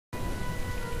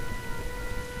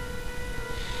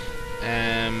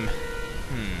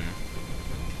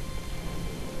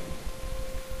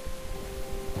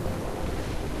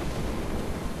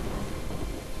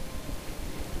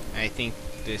I think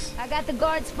this... I got the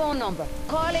guard's phone number.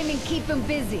 Call him and keep him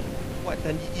busy. What,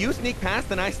 then you sneak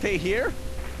past and I stay here?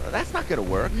 That's not gonna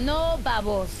work. No,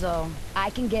 baboso.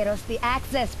 I can get us the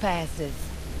access passes.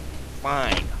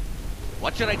 Fine.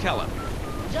 What should I tell him?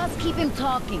 Just keep him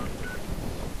talking.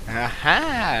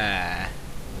 Aha!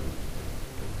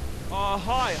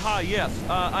 Hi, yes.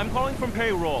 I'm calling from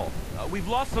payroll. We've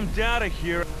lost some data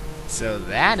here. So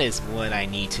that is what I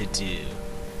need to do.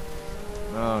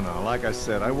 No, like I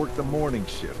said, I worked the morning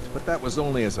shift, but that was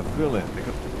only as a fill-in.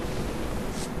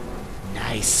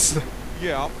 Nice.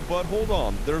 Yeah, but hold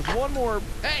on. There's one more...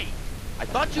 Hey! I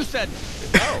thought you said...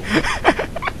 Oh.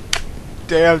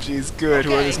 Damn, she's good. Okay,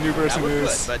 Whoever this new person that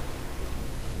was is. good, but...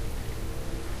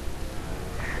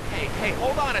 Hey,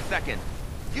 hold on a second.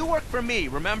 You work for me,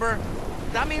 remember?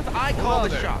 That means I call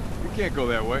the shot. You can't go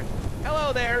that way.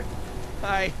 Hello there.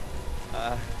 Hi.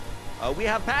 We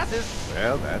have passes.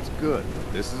 Well, that's good.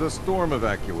 This is a storm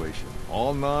evacuation.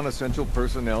 All non-essential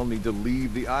personnel need to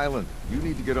leave the island. You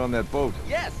need to get on that boat.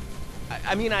 Yes.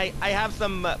 I mean, I have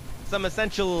some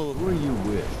essential... Who are you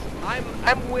with?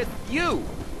 I'm with you.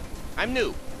 I'm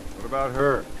new. What about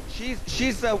her? She's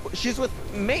with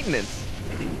maintenance.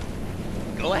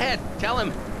 Go ahead, tell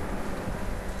him.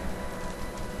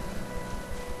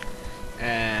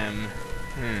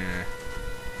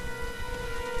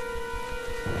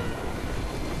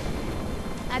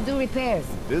 I do repairs.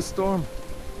 This storm?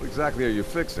 What exactly are you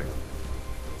fixing?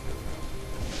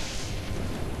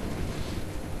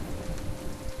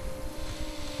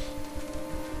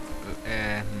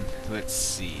 Let's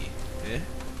see.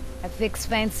 I fix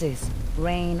fences.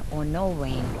 Rain or no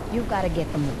rain, you gotta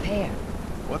get them repaired.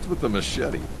 What's with the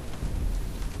machete?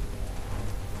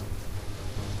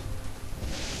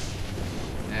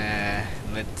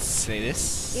 Let's say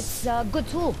this. It's a good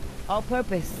tool. All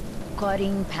purpose.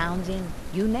 Cutting, pounding,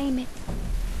 you name it.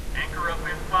 Anchor up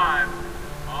in 5.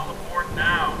 All aboard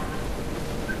now.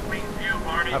 This means you,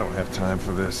 Marty. I don't have time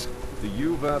for this. Do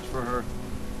you vouch for her?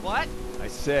 What? I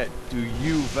said, do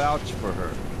you vouch for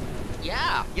her?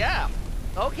 Yeah.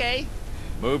 Okay.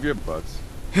 Move your butts.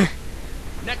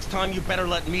 Next time you better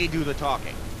let me do the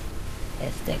talking.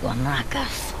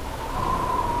 Guanacas.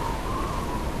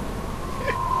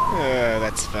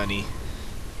 That's funny.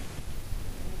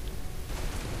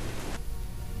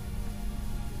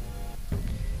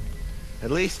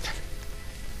 At least,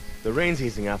 the rain's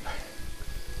easing up.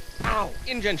 Ow!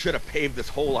 InGen should have paved this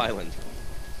whole island.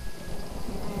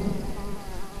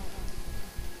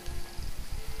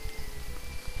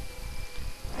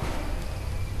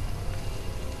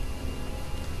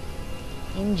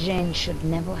 InGen should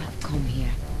never have come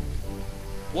here.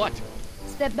 What?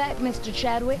 Step back, Mr.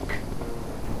 Chadwick.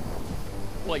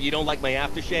 What, you don't like my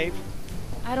aftershave?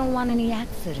 I don't want any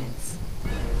accidents.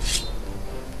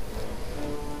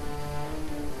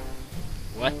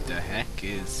 What the heck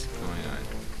is going on?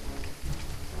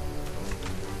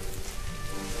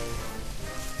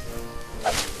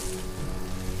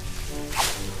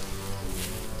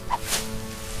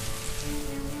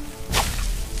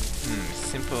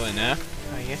 Simple enough,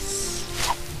 I guess.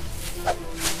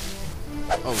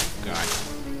 Oh god.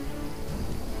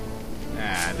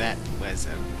 Ah, that was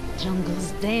a...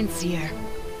 Jungle's dancier.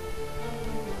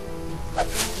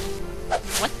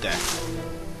 What the...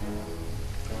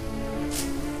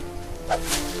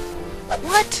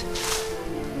 What?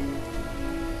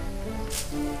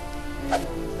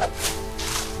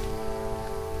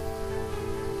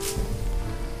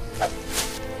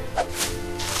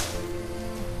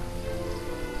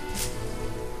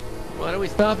 What are we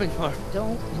stopping for?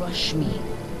 Don't rush me.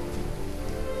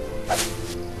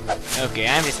 Okay,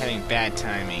 I'm just having bad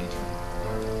timing.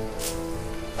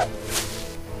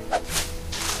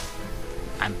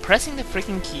 I'm pressing the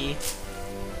freaking key.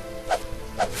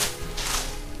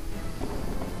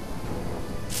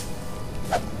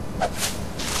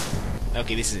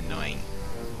 Okay, this is annoying.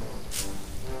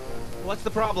 What's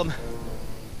the problem?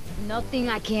 Nothing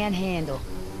I can't handle.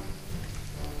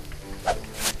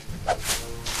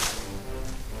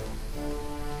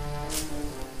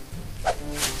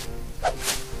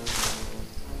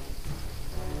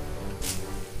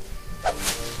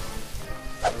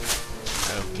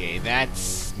 Okay,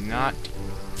 that's not...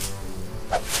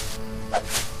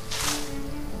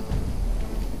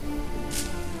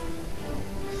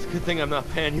 It's a good thing I'm not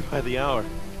paying you by the hour.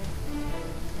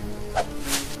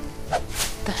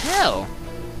 What the hell?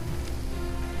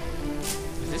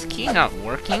 Is this key not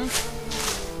working?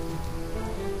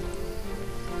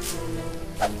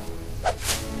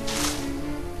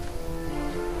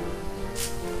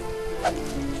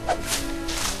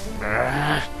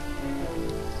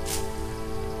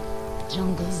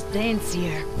 Jungle's dense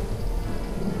here.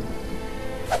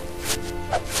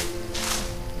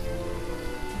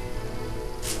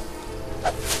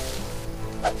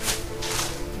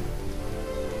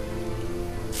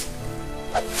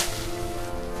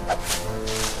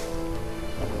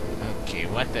 Okay,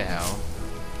 what the hell?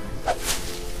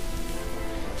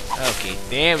 Okay,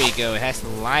 there we go. It has to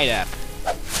light up.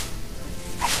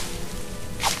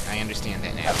 I understand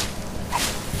that now.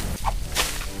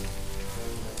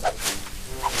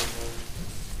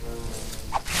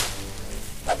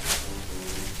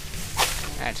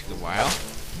 That took a while.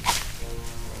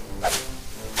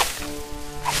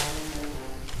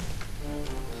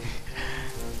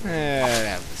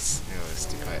 That was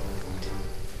too quiet.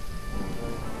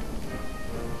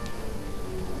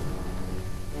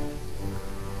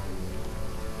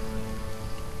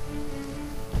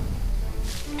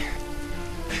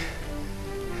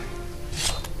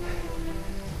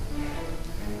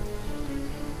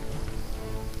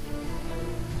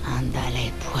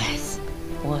 Ándale pues.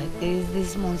 What is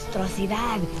this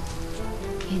monstruosidad?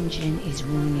 Engine is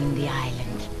ruining the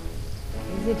island.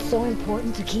 Is it so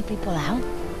important to keep people out?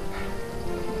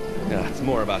 No, it's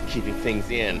more about keeping things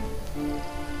in.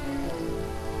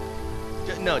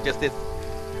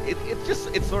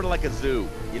 It's sort of like a zoo.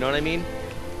 You know what I mean?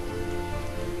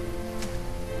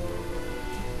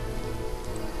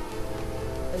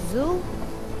 A zoo?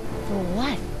 For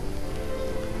what?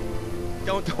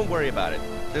 Don't worry about it.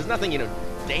 There's nothing,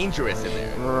 dangerous in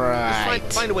there. Right.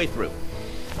 Just find a way through.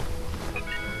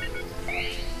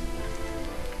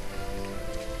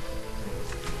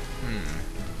 Hmm.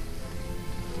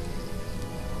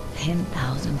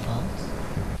 10,000 volts?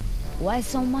 Why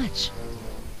so much?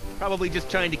 Probably just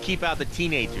trying to keep out the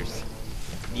teenagers.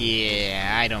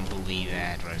 Yeah, I don't believe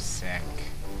that for a sec.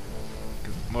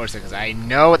 More so because I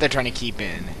know what they're trying to keep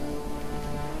in.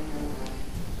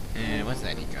 What's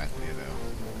that he got there, though?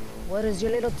 What does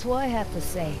your little toy have to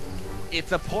say?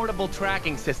 It's a portable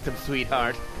tracking system,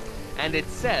 sweetheart. And it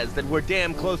says that we're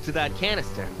damn close to that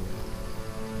canister.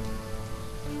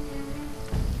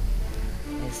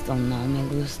 Esto no me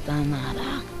gusta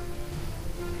nada.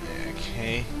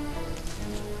 Okay.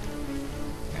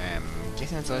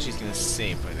 Guessing that's all she's gonna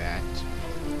say for that.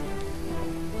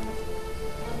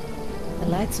 The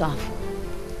light's off.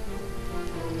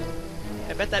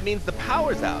 I bet that means the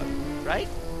power's out, right?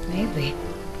 Maybe.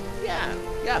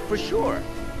 Yeah, for sure.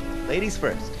 Ladies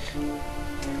first.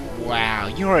 Wow,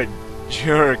 you're a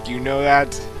jerk, you know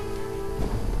that?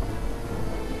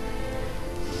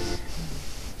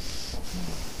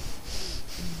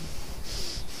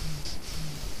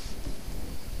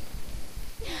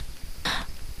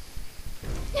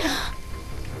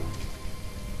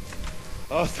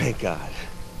 Oh, thank God.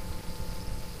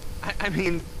 I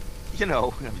mean,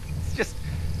 it's just...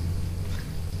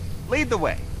 lead the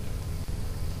way.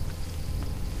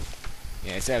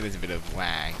 Yeah, it's there's a bit of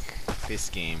lag. This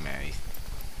game,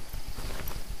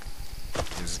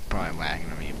 is probably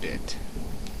lagging on me a bit.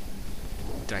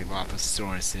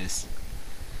 Dilophosaurus.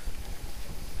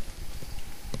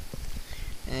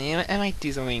 And I might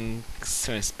do something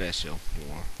sort of special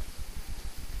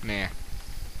for... Nah.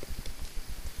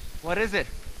 What is it?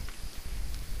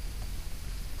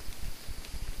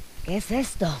 ¿Qué es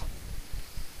esto?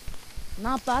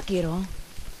 Not pájaro,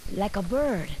 like a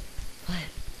bird, but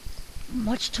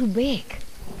much too big.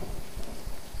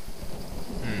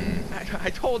 I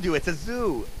told you, it's a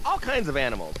zoo. All kinds of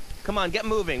animals. Come on, get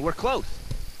moving. We're close.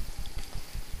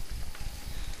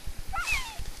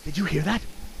 Did you hear that?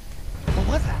 What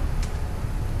was that?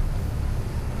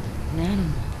 An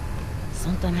animal.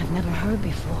 Something I've never heard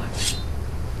before.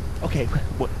 Okay,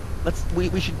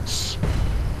 we should... Shh.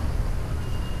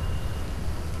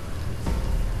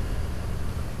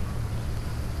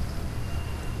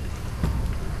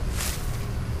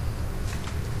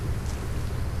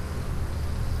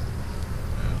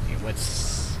 Okay,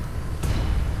 what's...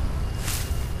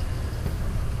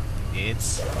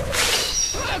 It's...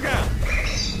 Look out!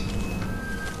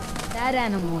 That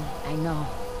animal, I know.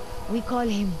 We call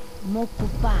him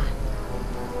Mokupa.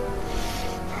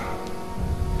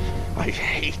 I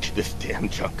hate this damn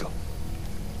jungle.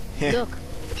 Look,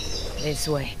 this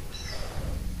way.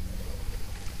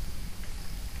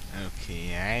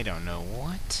 Okay, I don't know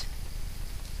what.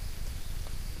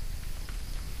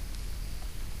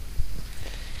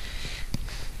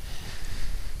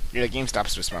 Yeah, the game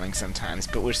stops responding sometimes,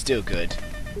 but we're still good.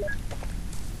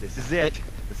 This is it.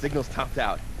 The signal's topped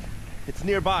out. It's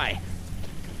nearby.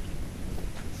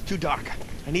 It's too dark.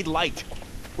 I need light.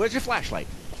 Where's your flashlight?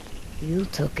 You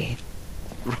took it.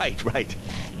 Right.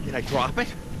 Did I drop it?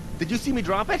 Did you see me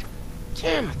drop it?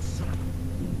 Damn it, son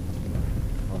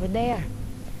of Over there.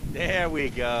 There we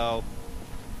go.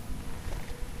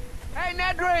 Hey,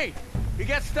 Nedry! You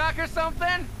get stuck or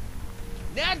something?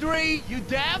 Nedry, you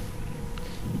deaf?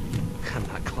 I'm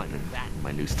not climbing that in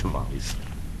my noose device.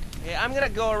 Hey, I'm gonna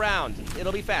go around.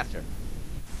 It'll be faster.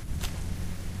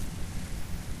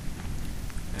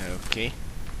 Okay.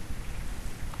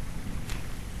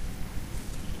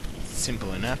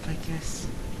 Simple enough, I guess.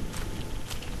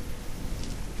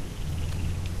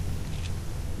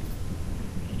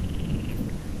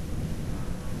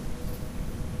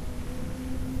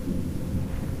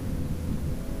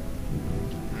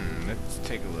 Let's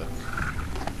take a look.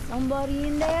 Somebody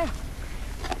in there?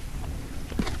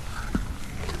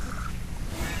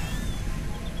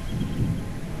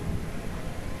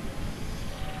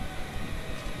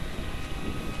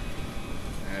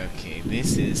 Okay,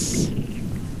 this is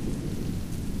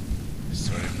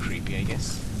sort of creepy, I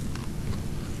guess.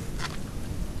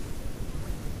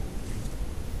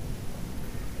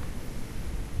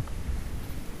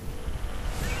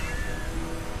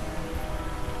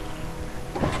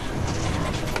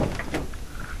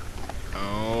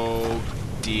 Oh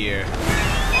dear.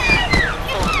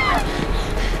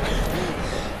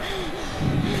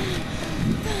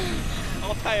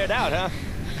 All tired out, huh?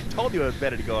 I told you it was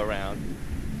better to go around.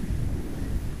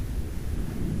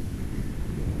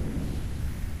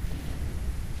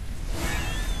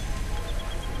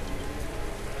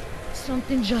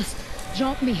 Something just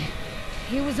jumped me.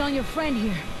 He was on your friend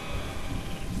here.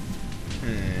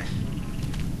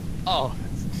 Oh,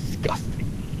 that's disgusting.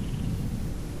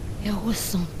 There was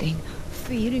something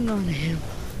feeding on him.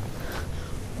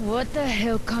 What the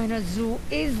hell kind of zoo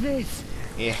is this?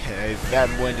 Yeah, that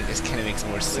one just kind of makes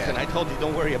more sense. Listen, I told you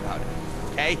don't worry about it,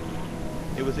 okay?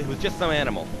 It was just some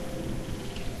animal.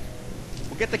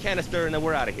 We'll get the canister and then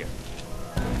we're out of here.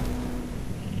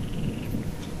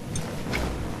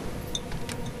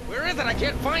 Where is it? I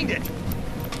can't find it.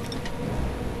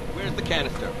 Where's the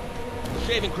canister? The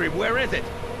shaving cream, where is it?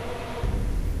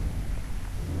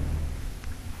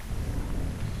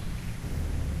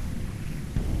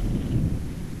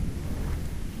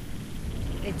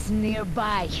 It's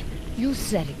nearby. You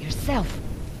said it yourself.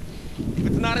 If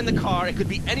it's not in the car, it could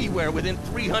be anywhere within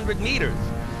 300 meters.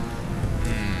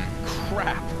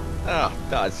 Crap. Oh,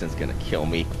 Dodson's gonna kill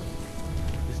me.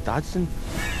 Is Dodson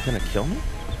gonna kill me?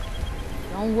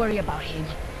 Don't worry about him.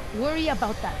 Worry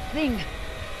about that thing.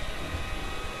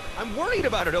 I'm worried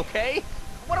about it, okay?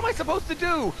 What am I supposed to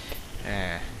do?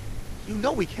 You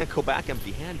know we can't go back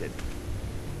empty-handed.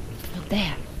 Look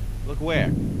there. Look where?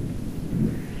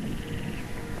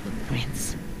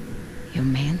 Footprints. Your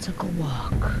man took a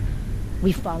walk.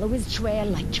 We follow his trail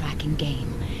like tracking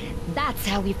game. That's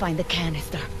how we find the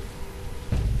canister.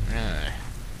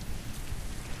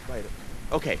 Right.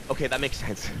 Okay, that makes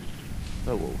sense.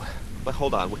 Oh, but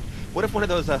hold on. What if one of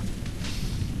those,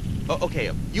 Oh,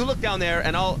 okay, you look down there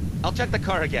and I'll check the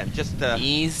car again.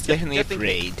 He's definitely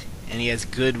afraid, and he has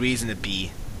good reason to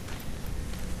be.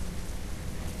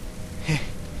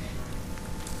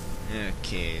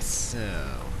 Okay, so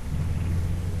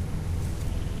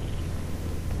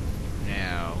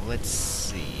now let's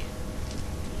see.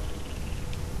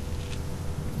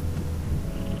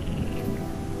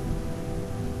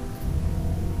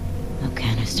 No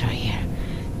canister here.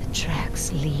 The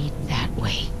tracks lead that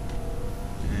way.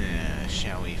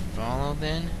 Shall we follow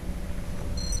then?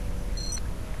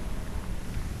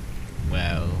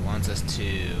 Well, it wants us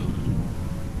to.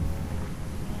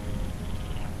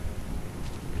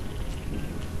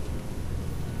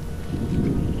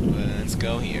 Well, let's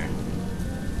go here.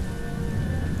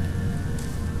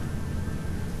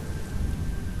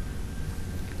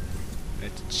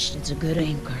 It's a good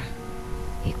anchor.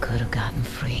 He could have gotten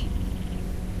free.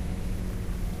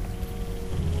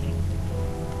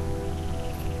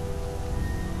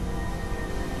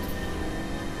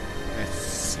 Let's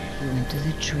see. He went to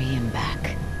the tree and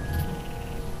back.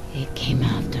 It came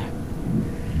after.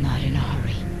 Not in a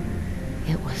hurry.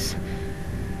 It was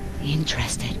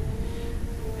interested.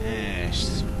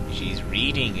 She's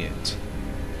reading it.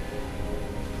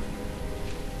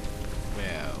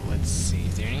 Well, let's see.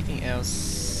 Is there anything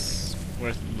else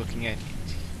worth looking at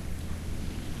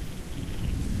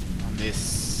on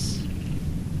this?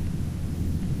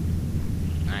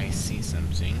 I see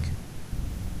something.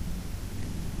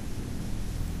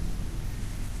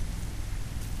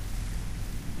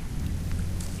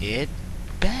 It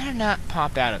better not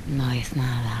pop out of. No, it's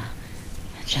not.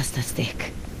 Just a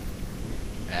stick.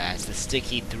 It's the stick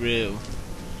he threw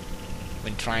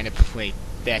when trying to play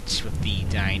fetch with the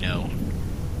dino.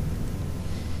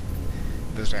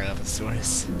 those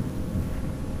Dilophosaurus.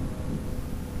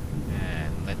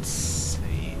 And let's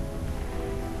see.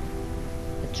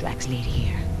 The tracks lead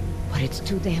here, but it's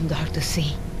too damn dark to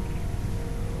see.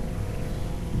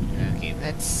 Okay,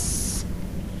 that's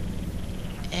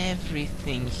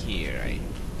everything here, I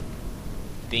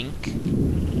think.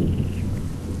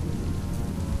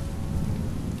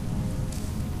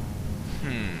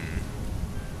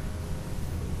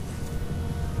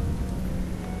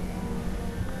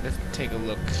 Let's take a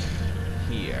look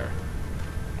here.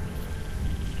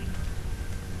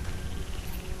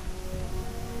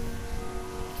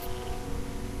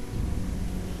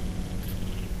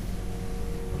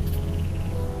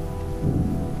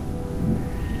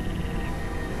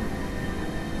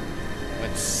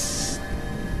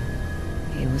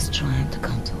 He was trying to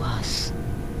come to us.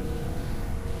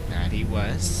 That he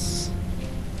was.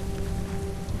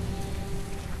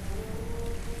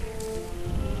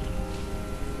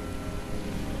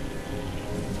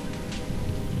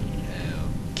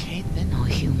 Okay, then. No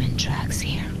human tracks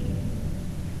here.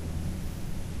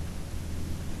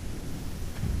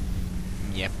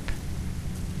 Yep.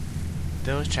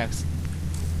 Those tracks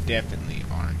definitely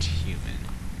aren't human.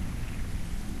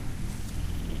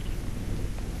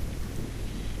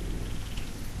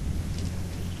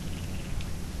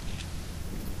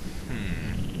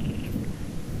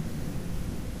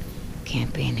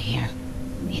 Can't be in here.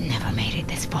 He never made it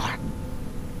this far.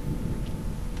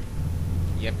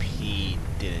 Yep, he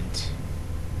didn't.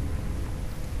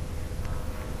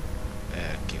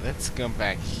 Okay, let's go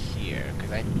back here,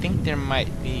 because I think there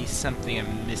might be something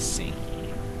I'm missing.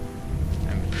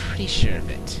 I'm pretty sure of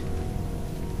it.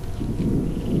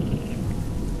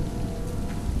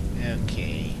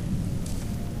 Okay.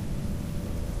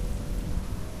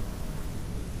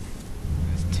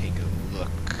 Let's take a look.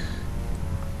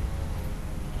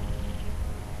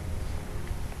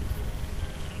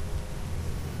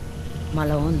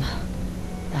 Malone,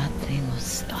 that thing was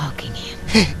stalking him.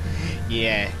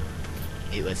 Yeah,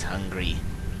 it was hungry.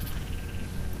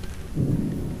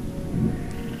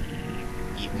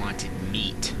 It wanted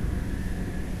meat.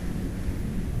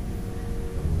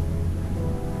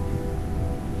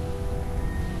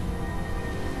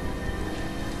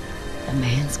 The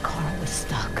man's car was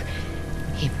stuck.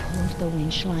 He pulled the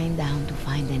winch line down to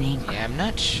find an anchor. Yeah, I'm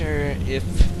not sure if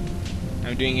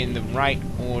I'm doing it in the right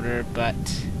order, but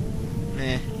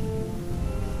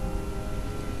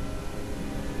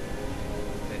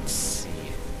let's see.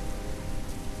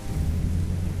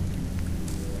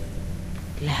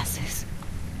 Glasses.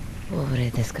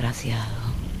 Pobre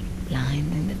desgraciado.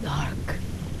 Blind in the dark.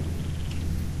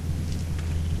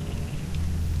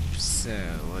 So,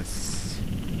 let's...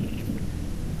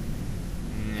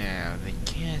 Now, the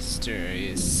canister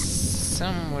is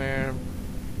somewhere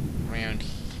around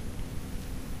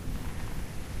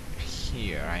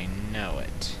here. I know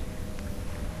it.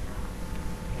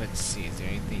 Let's see, is there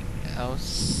anything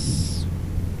else?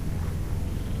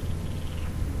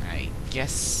 I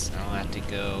guess I'll have to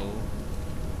go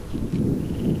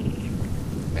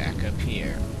back up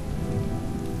here.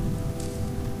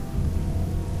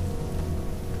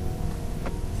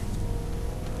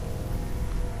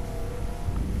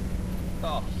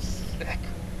 Oh, sick.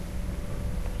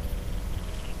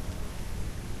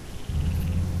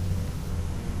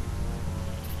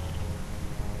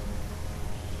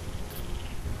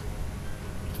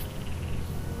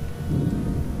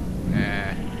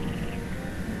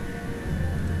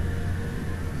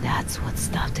 That's what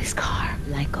stopped his car,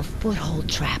 like a foothold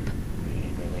trap.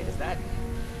 Wait, is that?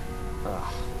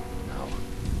 Oh, no.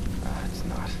 It's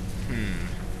not.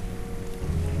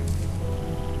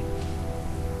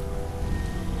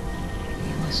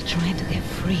 He was trying to get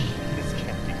free. This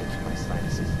can't be good for my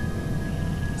sinuses.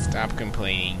 Stop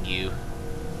complaining, you.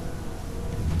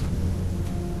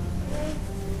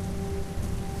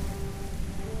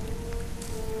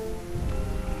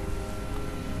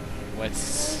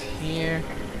 What's here?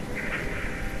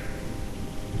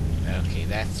 Okay,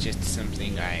 that's just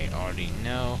something I already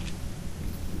know.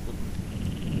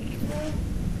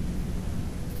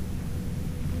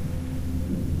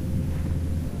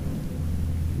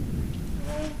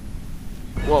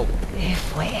 Whoa. ¿Qué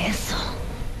fue eso?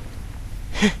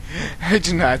 I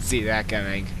did not see that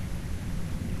coming.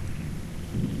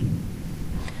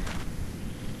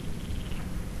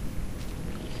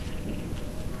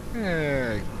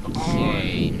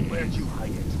 Okay. Where'd you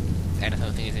hide it? I don't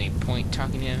think there's any point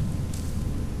talking to him.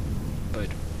 But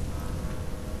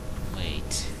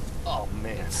wait. Oh,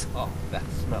 man. Oh, that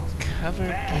smells Cover.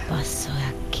 ¿Qué pasó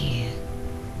aquí?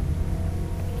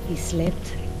 He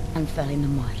slipped and fell in the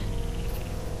mud.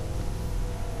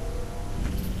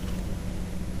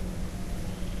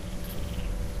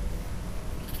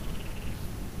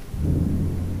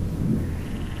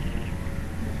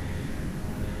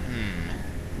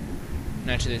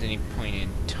 not sure there's any point in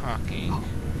talking.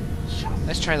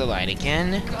 Let's try the light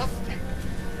again.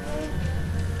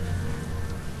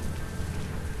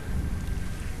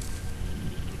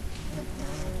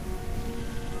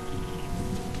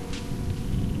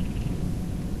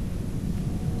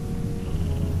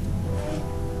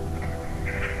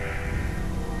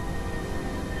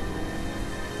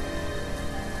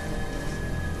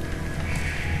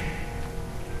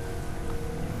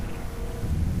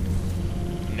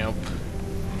 Nope.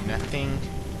 Nothing.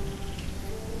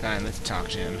 Fine, let's talk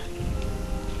to him.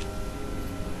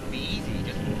 Be easy,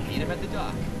 just meet him at the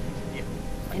dock. Yeah.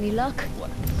 Any luck? What?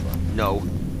 No.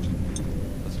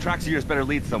 Those tracks of yours better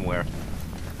lead somewhere.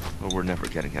 Or we're never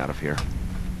getting out of here.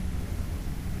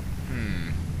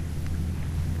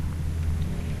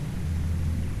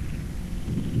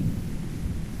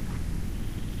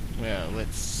 Well,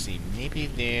 let's see. Maybe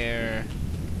there...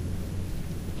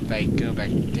 If I go back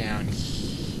down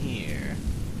here...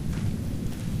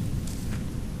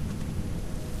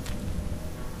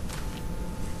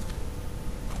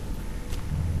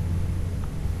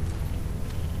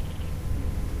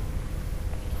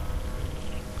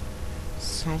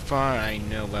 So far, I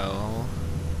know well.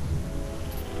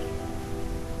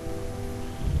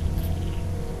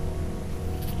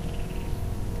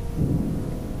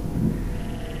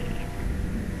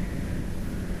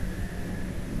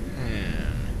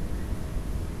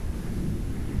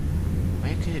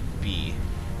 Where could it be?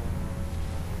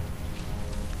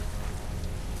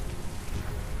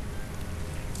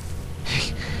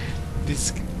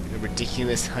 This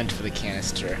ridiculous hunt for the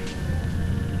canister.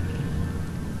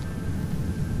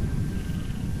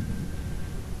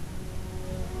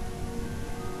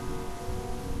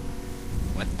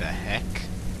 What the heck?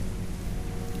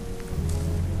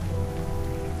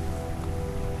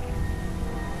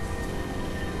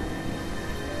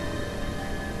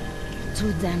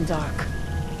 Too damn dark.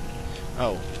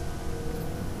 Oh.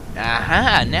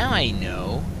 Aha! Now I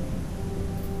know.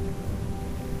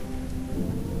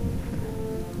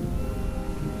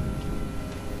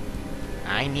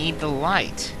 I need the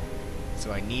light.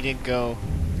 So I need to go...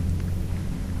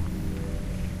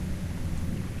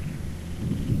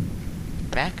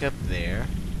 back up there.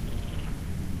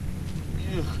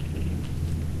 Ugh.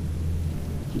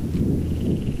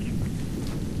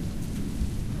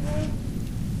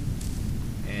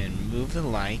 And move the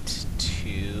light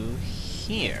to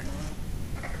here.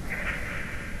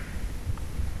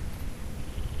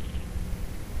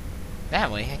 That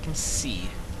way I can see.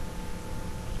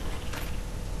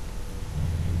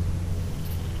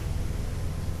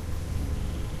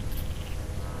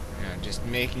 Just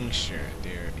making sure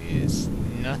there is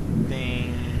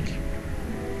nothing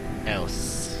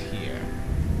else here.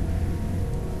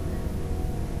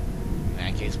 In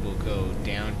that case, we'll go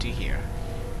down to here.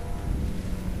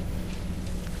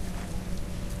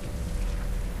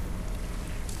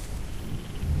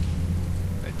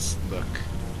 Let's look.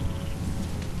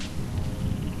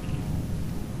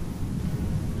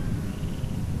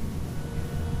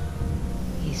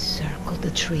 He circled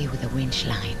the tree with a winch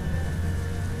line.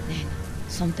 Then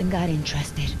something got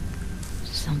interested.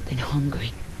 Something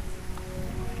hungry.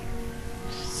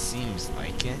 Seems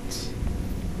like it.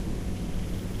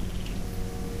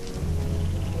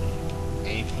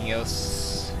 Anything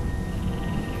else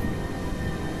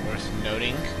worth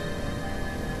noting?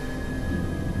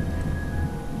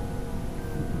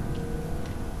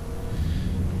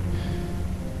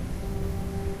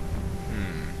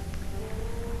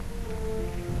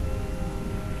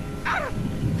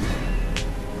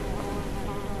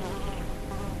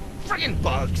 Friggin'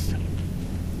 bugs!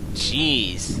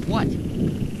 Jeez. What?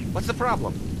 What's the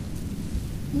problem?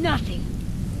 Nothing.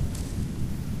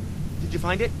 Did you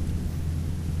find it?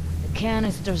 The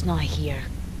canister's not here.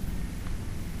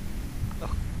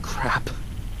 Oh, crap.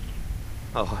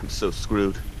 Oh, I'm so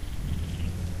screwed.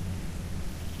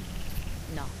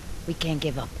 No, we can't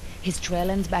give up. His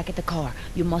trailing's back at the car.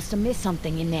 You must have missed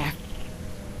something in there.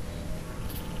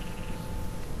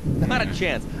 Not a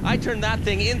chance. I turned that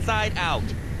thing inside out.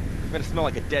 Gonna smell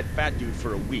like a dead fat dude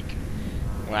for a week.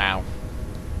 Wow.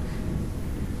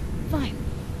 Fine.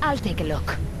 I'll take a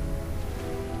look.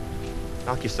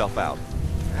 Knock yourself out.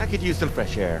 I could use some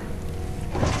fresh air.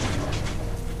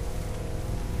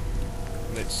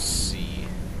 Let's see.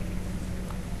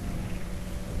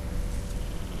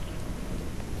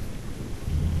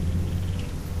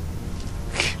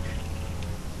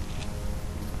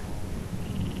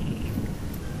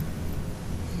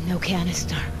 No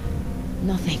canister.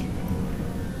 Nothing.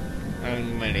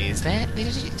 Is that? They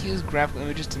just use graphical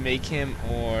images to make him,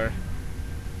 or...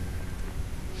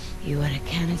 You had a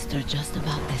canister just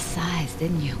about this size,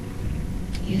 didn't you?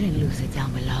 You didn't lose it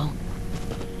down below.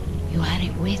 You had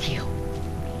it with you.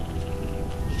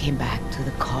 He came back to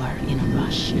the car in a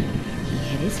rush. He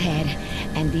hit his head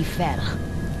and he fell.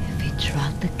 If he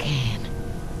dropped the can...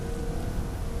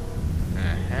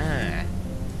 Uh-huh.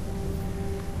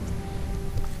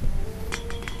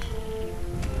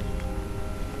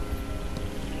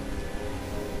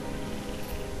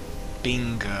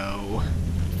 Bingo.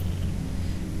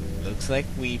 Looks like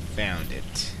we found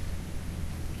it.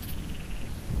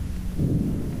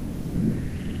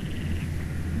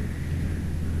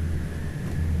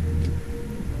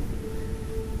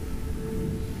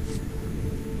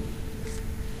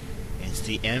 It's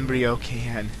the embryo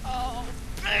can. Oh,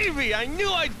 baby, I knew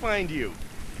I'd find you.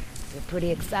 You're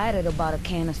pretty excited about a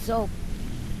can of soap.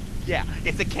 Yeah,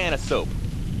 it's a can of soap.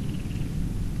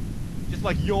 Just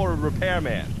like you're a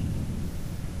repairman.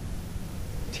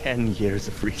 10 years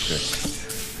of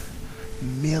research.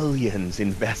 Millions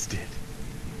invested.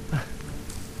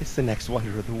 It's the next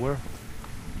wonder of the world.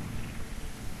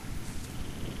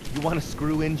 You want a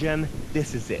screw engine?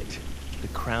 This is it. The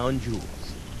crown jewels.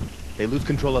 They lose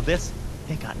control of this,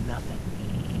 they got nothing.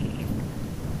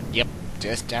 Yep,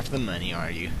 just after the money, are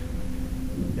you?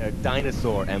 They're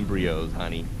dinosaur embryos,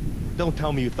 honey. Don't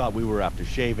tell me you thought we were after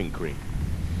shaving cream.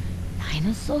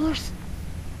 Dinosaurs?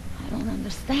 I don't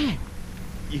understand.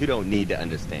 You don't need to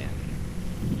understand.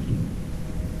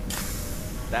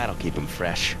 That'll keep them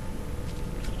fresh.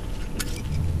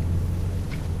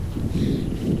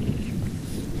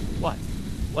 What?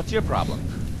 What's your problem?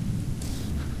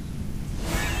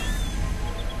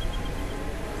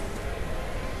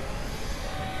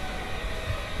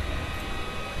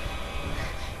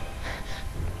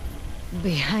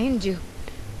 Behind you.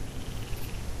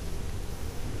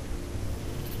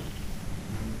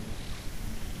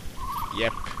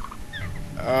 Yep.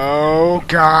 Oh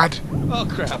god. Oh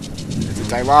crap. It's a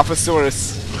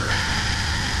Dilophosaurus.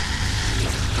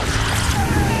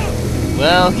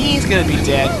 Well, he's gonna be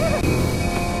dead.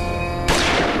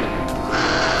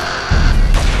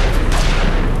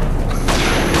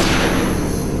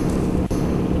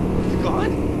 It's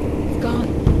gone? It's gone.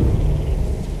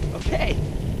 Okay.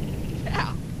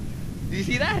 Yeah. Do you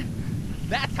see that?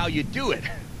 That's how you do it.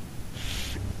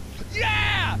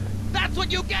 Yeah! That's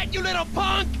what you get, you little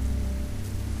punk!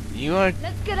 You are...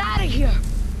 Let's get out of here.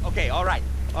 Okay, alright.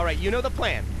 Alright, you know the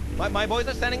plan. My boys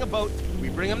are sending a boat. We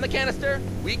bring them the canister.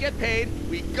 We get paid.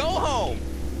 We go home.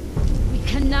 We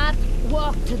cannot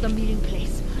walk to the meeting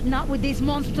place. Not with these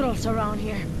monsters around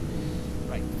here.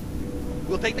 Right.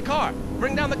 We'll take the car.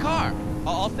 Bring down the car.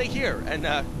 I'll stay here, and,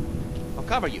 I'll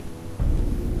cover you.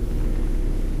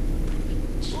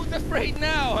 Who's afraid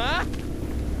now, huh?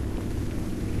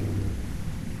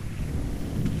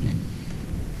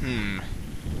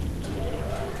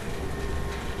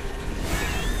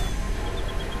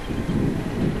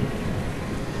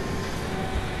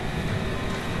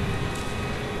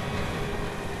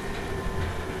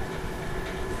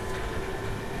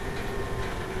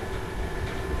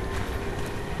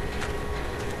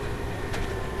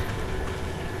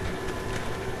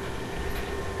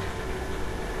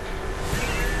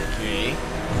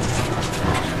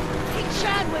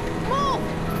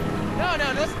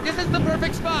 This is the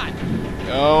perfect spot.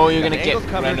 Oh, you're gonna get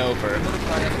run over.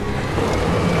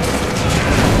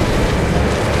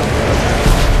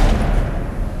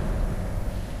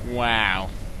 Wow.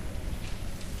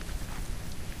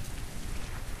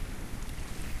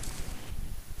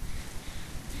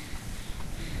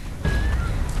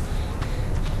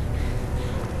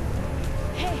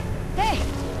 Hey,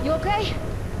 you okay?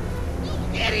 You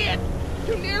idiot!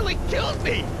 You nearly killed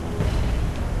me!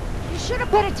 You should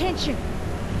have paid attention.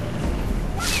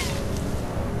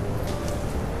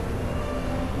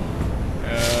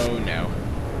 Oh no.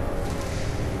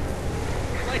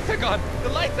 The lights are gone! The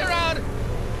lights are out!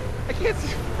 I can't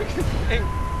see a freaking thing!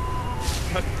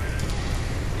 I can't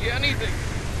see anything!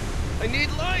 I need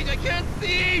light! I can't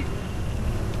see!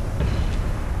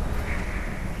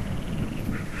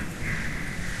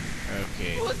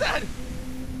 Okay. What was that?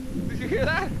 Did you hear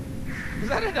that? Was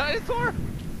that a dinosaur?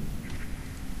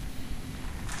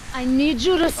 I need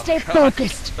you to stay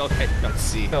focused. Okay, Let's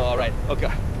see. no, all right.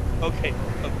 Okay, okay.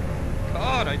 Oh,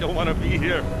 God, I don't want to be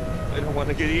here. I don't want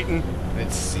to get eaten.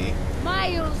 Let's see.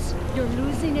 Miles, you're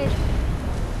losing it.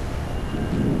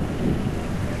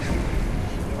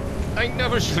 I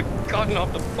never should have gotten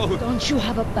off the boat. Don't you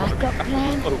have a backup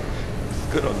plan? Oh, it's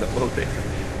good on the boat. They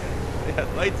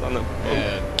had lights on the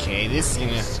boat. Okay, this, you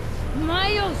know.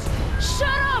 Miles, shut